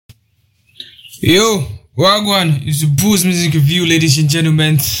Yo, Wagwan, it's the Booze Music Review, ladies and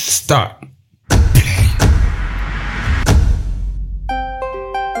gentlemen. Start.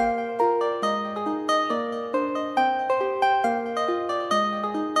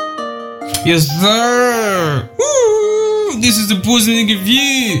 Yes, sir. Woo! This is the Booze Music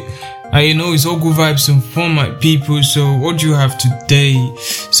Review. And you know, it's all good vibes and fun, my people. So, what do you have today?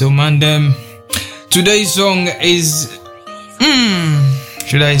 So, man, today's song is,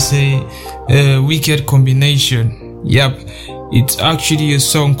 should I say, a wicked combination. Yep, it's actually a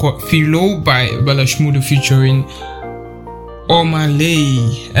song called Philo by Shmurda featuring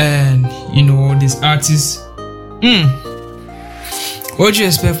Omah. And you know, all these artists. What do you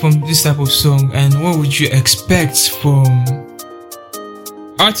expect from this type of song, and what would you expect from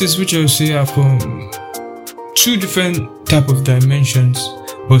artists which I would say are from two different type of dimensions,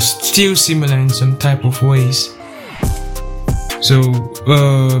 but still similar in some type of ways? So,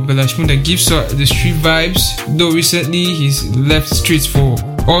 Shmurda gives us the street vibes, though recently he's left streets for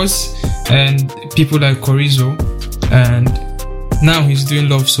us and people like Chorizo, and now he's doing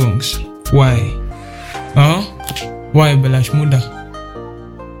love songs. Why? Why Shmurda?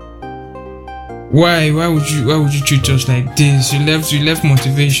 Why would you treat us like this? You left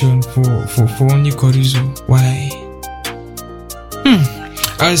motivation for only Chorizo. Why?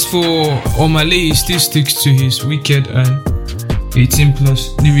 As for Omah, he still sticks to his wicked and 18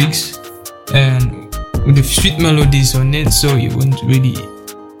 plus lyrics and with the sweet melodies on it, so you wouldn't really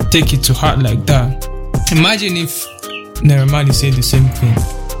take it to heart like that. Imagine if Naramali said the same thing,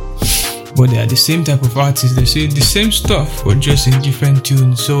 but they are the same type of artists. They say the same stuff, but just in different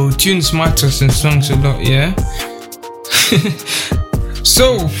tunes. So tunes matters in songs a lot, yeah.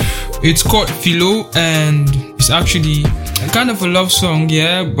 So it's called Philo, and it's actually a kind of a love song,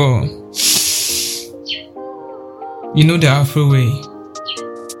 yeah, but you know the Afro way.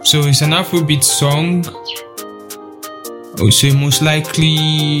 So it's an Afrobeat song. I would say most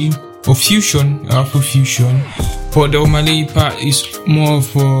likely Afro fusion. But the Omah part is more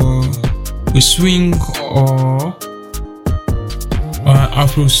of a swing or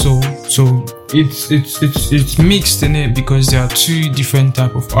Afro soul. So it's mixed in it because there are two different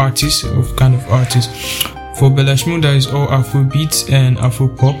type of artists, For Shmurda is all Afrobeat and Afro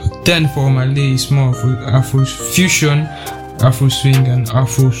pop. Then for Omah it's more of Afro fusion, Afro swing, and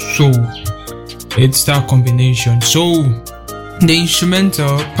Afro soul. It's that combination. So the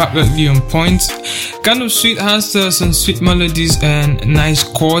instrumental perfectly on point, kind of sweet, has some sweet melodies and nice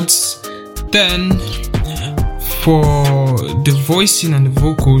chords. Then for the voicing and the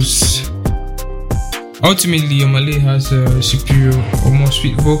vocals, ultimately Omah has a superior or more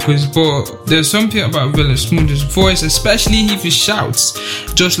sweet vocals, but there's something about Shmurda's voice, especially if he shouts,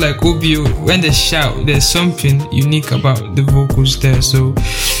 just like OBO. When they shout, there's something unique about the vocals there. So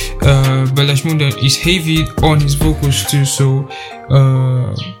Shmurda is heavy on his vocals too. So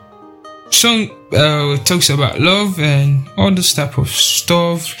song talks about love and all this type of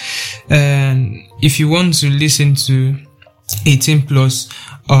stuff. And if you want to listen to 18 plus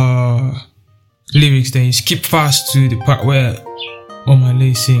lyrics, then you skip fast to the part where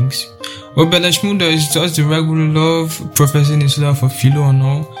Omah sings. But Shmurda is just the regular love, professing his love for Philo and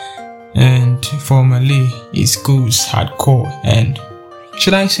all. And for Omah, it goes hardcore and,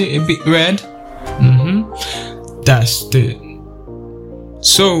 should I say, a bit red? That's the.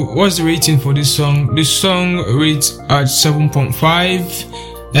 So, what's the rating for this song? This song rates at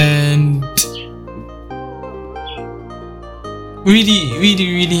 7.5, and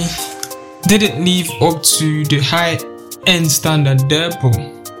really didn't live up to the high end standard there, but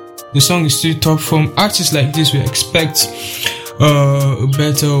the song is still top. From artists like this, we expect a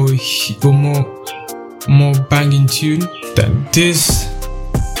better or more banging tune than this,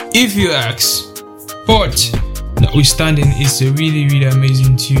 if you ask. But notwithstanding, it's a really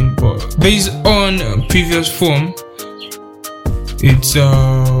amazing tune. But based on previous form, it's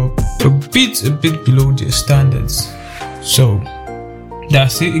a bit below their standards. So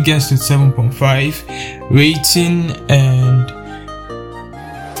that's it. It gets to 7.5 rating, and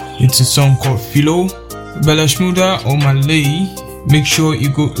it's a song called Philo. Shmurda, Omah. Make sure you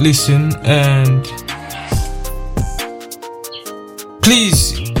go listen, and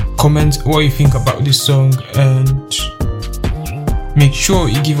please comment what you think about this song, and make sure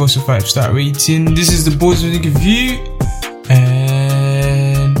you give us a 5-star rating. This is the Booze Music Review,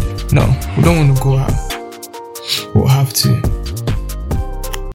 and no, we don't want to go out. We'll have to.